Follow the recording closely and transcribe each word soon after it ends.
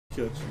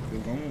catch you,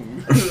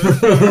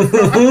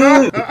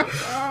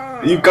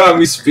 You caught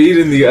me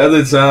speeding the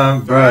other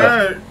time,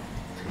 bro.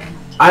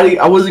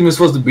 I wasn't even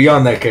supposed to be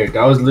on that character.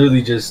 I was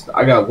literally just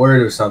I got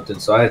word or something,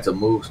 so I had to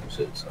move some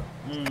shit. So.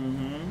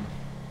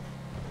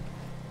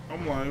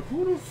 I'm like,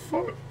 who the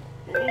fuck?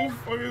 What the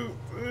fuck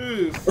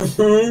is this?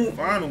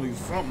 Finally,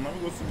 something. Let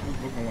me go see what this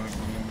looking like,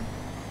 man.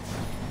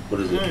 What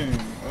is it?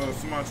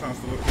 Somebody trying to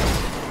steal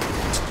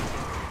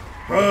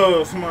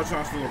a somebody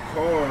trying to steal a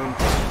car.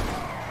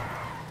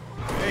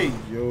 Hey,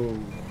 yo.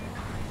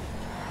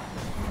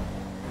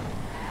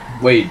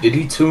 Wait, did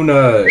he tune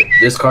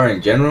this car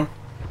in general?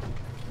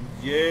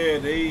 Yeah,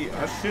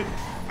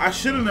 I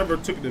should have never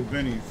took it to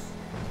Benny's.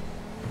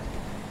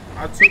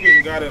 I took it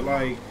and got it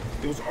like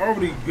it was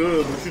already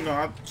good, but you know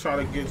I try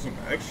to get some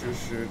extra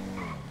shit.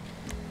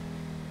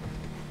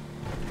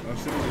 I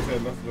should have just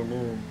had left it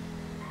alone.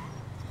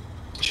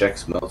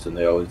 Checks melting.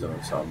 They always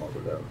doing something over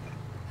there.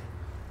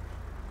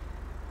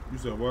 You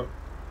said what?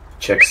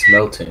 Checks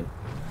melting.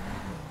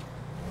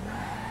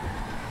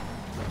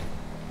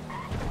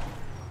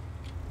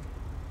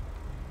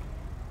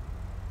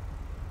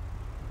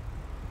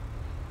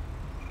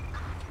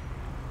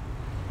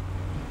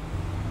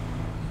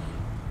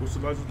 What's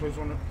the license plate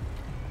on it?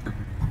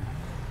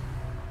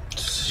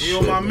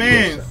 Yo, my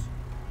mans.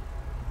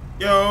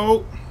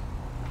 Yo.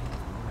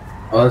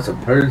 Oh, it's a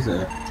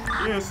person.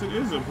 Yes, it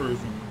is a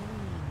person.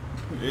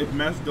 It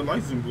matched the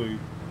license plate.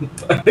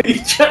 You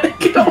trying to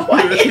get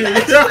away?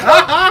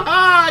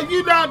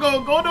 You not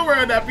gonna go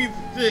nowhere in that piece of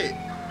shit.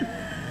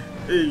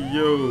 Hey,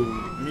 yo.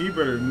 He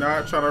better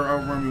not try to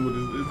outrun me with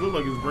this. It looks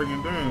like it's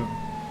breaking down.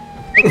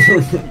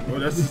 Oh,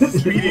 that's a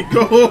speedy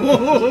go.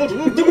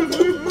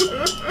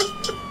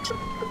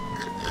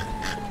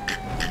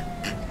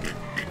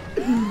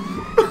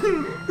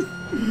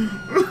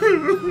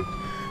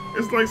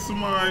 It's like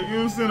somebody, you know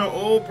what I'm saying, an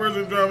old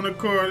person driving a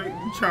car,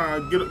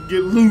 trying to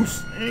get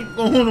loose. Ain't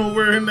going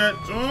nowhere in that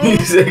joint. He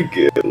said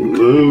get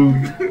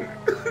loose.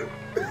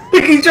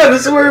 He trying to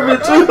swerve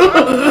it too.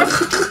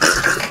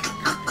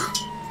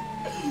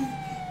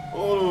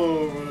 Hold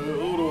on, man.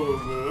 Hold on,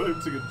 man. Let me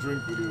take a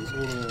drink of this.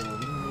 Hold on.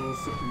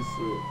 Sip this.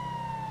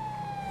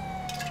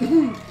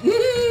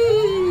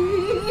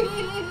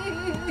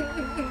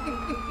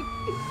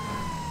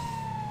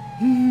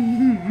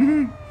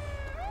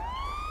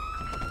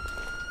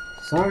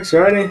 Sorry,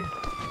 Shorty.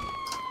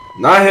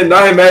 Not him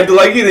acting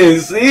like he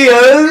didn't see us.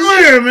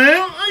 Where,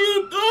 man? How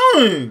you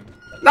doing?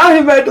 Not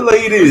him acting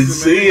like he didn't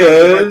see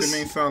us. Like the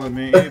main solid,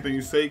 man. Anything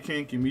you say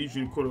can be used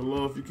in court of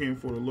law. If you can't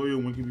afford a lawyer,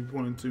 one can be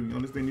pointed to. You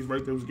understand these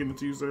rights that was given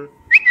to you, sir?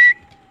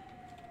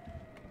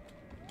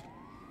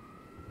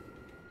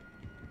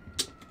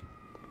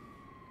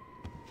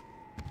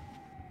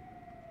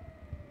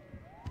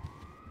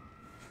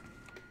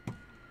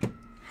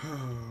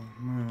 Oh,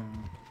 man.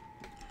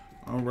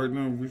 All right,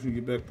 now we should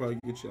get back, probably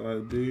get your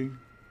ID.